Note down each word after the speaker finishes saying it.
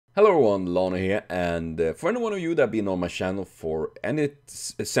Hello everyone, Lana here, and for any one of you that have been on my channel for any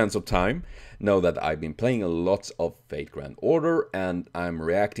sense of time, know that I've been playing a lot of Fate Grand Order, and I'm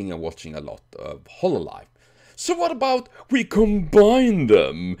reacting and watching a lot of HoloLive. So what about we combine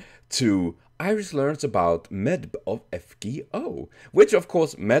them to IRyS learns about Medb of FGO, which of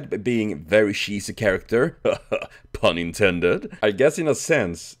course Medb being a very cheesy character, pun intended, I guess in a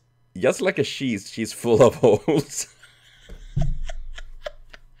sense, just like a cheese, she's full of holes.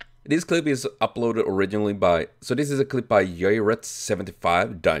 This clip is uploaded originally by, so this is a clip by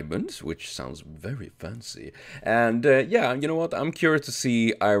eJRTU Diamonds, which sounds very fancy. And yeah, you know what, I'm curious to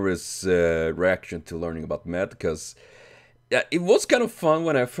see IRyS' reaction to learning about Med, because yeah, it was kind of fun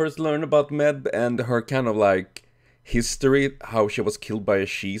when I first learned about Med and her kind of like history, how she was killed by a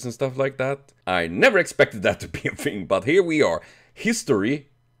cheese and stuff like that. I never expected that to be a thing, but here we are. History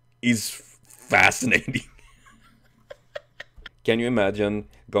is fascinating. Can you imagine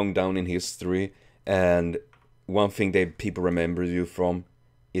going down in history and one thing that people remember you from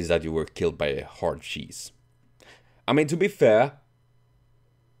is that you were killed by a hard cheese? I mean, to be fair,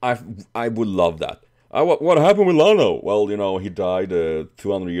 I would love that. What happened with Lano? Well, you know, he died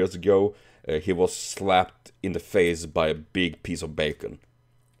 200 years ago. He was slapped in the face by a big piece of bacon.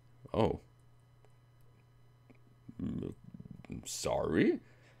 Oh. Sorry?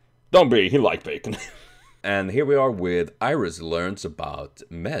 Don't be, he liked bacon. And here we are with IRyS learns about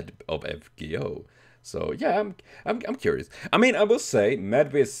Medb of FGO. So yeah, I'm curious. I mean, I will say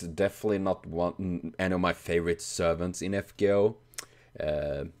Medb is definitely not any of my favorite servants in FGO.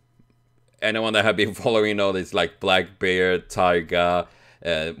 Anyone that have been following know this, like Blackbeard, Taiga,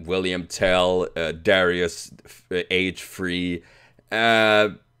 William Tell, Darius, Age Free.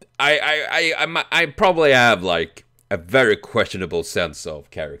 I probably have like a very questionable sense of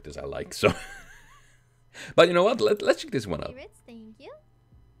characters I like. So. But you know what? Let's check this one out. Thank you.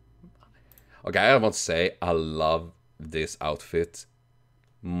 Okay, I want to say I love this outfit.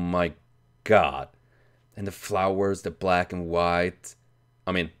 My God. And the flowers, the black and white.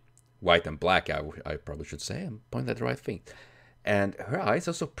 I mean, white and black, I probably should say. I'm pointing at the right thing. And her eyes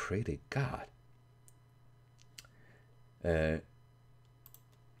are so pretty. God. To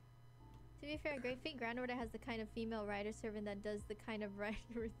be fair, Great Fate Grand Order has the kind of female rider servant that does the kind of rider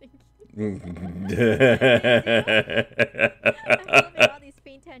we're thinking. All these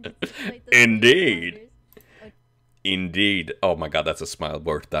faint tangents, like Indeed. Indeed. Oh my God, that's a smile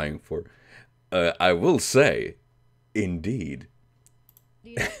worth dying for. I will say, indeed. Do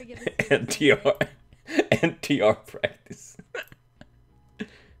you not forgive this NTR practice.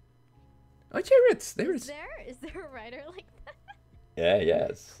 Oh, there is. Is there a rider like that? Yeah,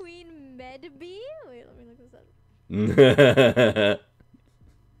 yes. Queen Medb? Wait, let me look this up.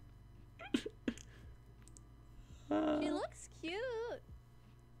 She looks cute.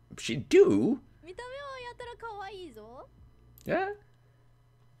 She do? Yeah.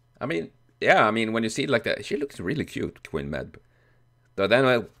 I mean, yeah, I mean, when you see it like that, she looks really cute, Queen Medb. So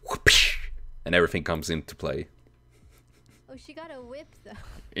then, whoosh, and everything comes into play. Oh, she got a whip, though.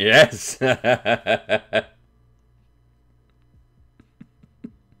 Yes.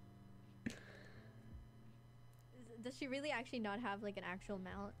 Does she really actually not have, like, an actual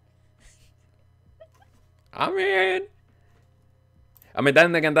mount? I mean,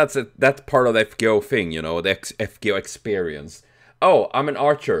 then again, that's part of the FGO thing, you know, the FGO experience. Oh, I'm an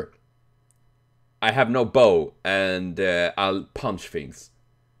archer. I have no bow, and I'll punch things.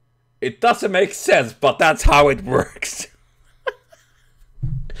 It doesn't make sense, but that's how it works.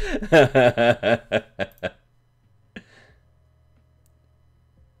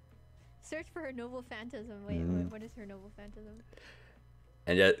 Search for her noble phantasm. Wait, what is her noble phantasm?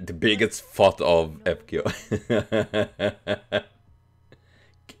 And yeah, the biggest thought of FGO.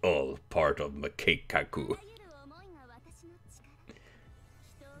 All part of Makekaku.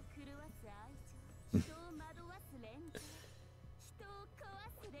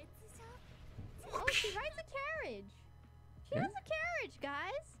 Oh, she rides a carriage. She has a carriage,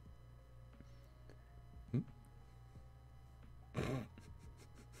 guys.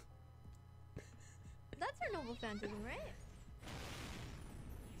 That's her noble phantasm, right?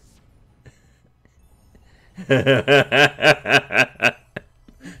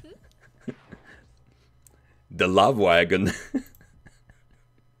 The love-wagon.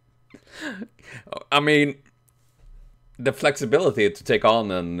 I mean, the flexibility to take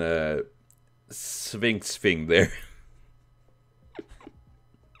on an Sphinx thing there.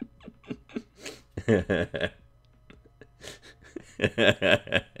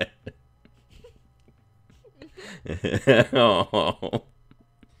 Oh.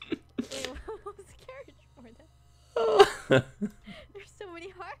 Wait, what was the carriage for then? There's so many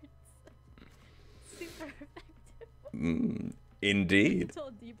hearts. super effective. Indeed.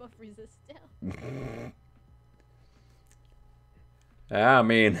 Total debuff resist down. I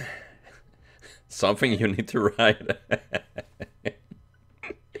mean, something you need to write.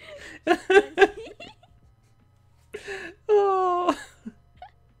 Oh.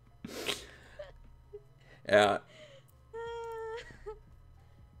 Yeah.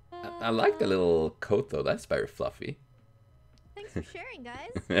 I like the little coat though. That's very fluffy. Thanks for sharing,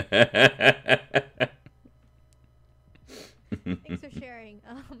 guys. Thanks for sharing.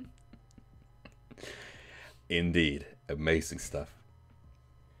 Indeed, amazing stuff.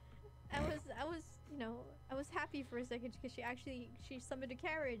 I was, you know, I was happy for a second because she summoned a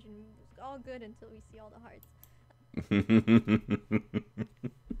carriage and it was all good until we see all the hearts.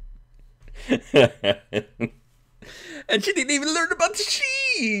 And she didn't even learn about the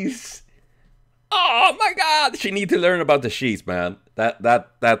cheese. Oh my god, she need to learn about the cheese, man.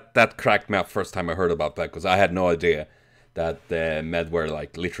 That cracked me up first time I heard about that, because I had no idea that Medb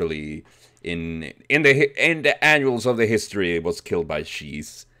like literally in the annuals of the history was killed by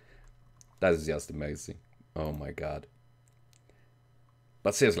cheese. That is just amazing. Oh my god.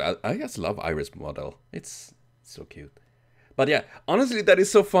 But seriously, I just love IRyS model. It's so cute. But yeah, honestly, that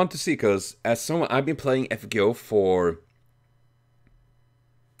is so fun to see, because as someone, I've been playing FGO for...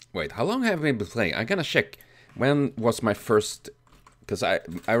 Wait, how long have I been playing? I'm gonna check. When was my first... Because I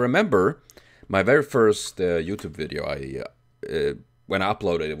remember my very first YouTube video, when I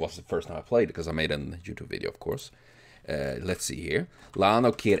uploaded it was the first time I played, because I made a YouTube video, of course. Let's see here.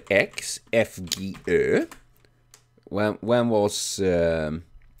 LanokirX, FGO. When was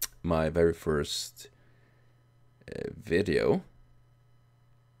my very first video?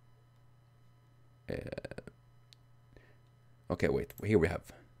 Okay, wait. Here we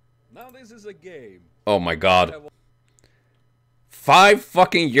have. Now this is a game. Oh my god. 5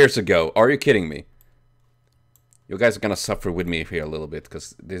 fucking years ago. Are you kidding me? You guys are gonna suffer with me here a little bit,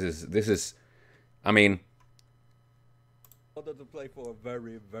 because this is. I mean. I wanted to play for a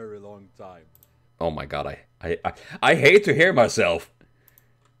very, very long time. Oh my god, I hate to hear myself.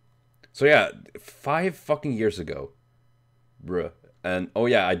 So yeah, 5 fucking years ago, bruh. And oh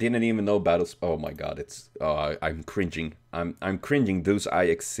yeah, I didn't even know battles. Oh my god, it's I'm cringing. I'm cringing. Those I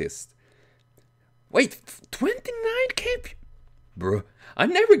exist. Wait, 29k, bruh. I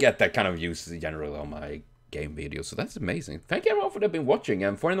never get that kind of views generally on my game videos, so that's amazing. Thank you everyone for been watching,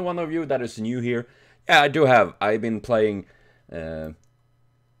 and for any one of you that is new here, yeah, I've been playing.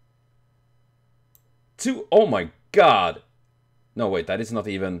 Oh my god! No, wait, that's not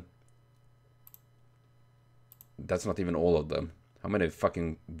even all of them. How many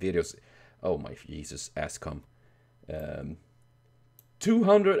fucking videos? Oh my Jesus, ass cum.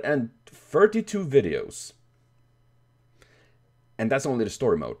 232 videos. And that's only the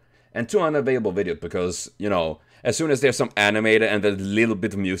story mode. And 2 unavailable videos because, you know, as soon as there's some animated and there's a little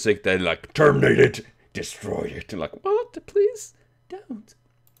bit of music, they're like, terminate it, destroy it. And like, what? Please don't.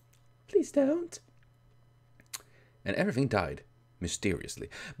 Please don't. And everything died mysteriously.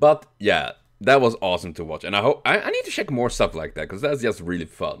 But yeah, that was awesome to watch. And I hope I need to check more stuff like that, because that's just really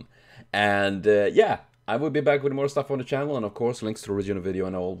fun. And yeah, I will be back with more stuff on the channel. And of course, links to the original video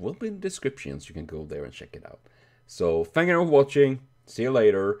and all will be in the descriptions. You can go there and check it out. So thank you for watching. See you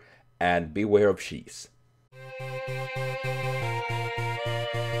later. And beware of cheese.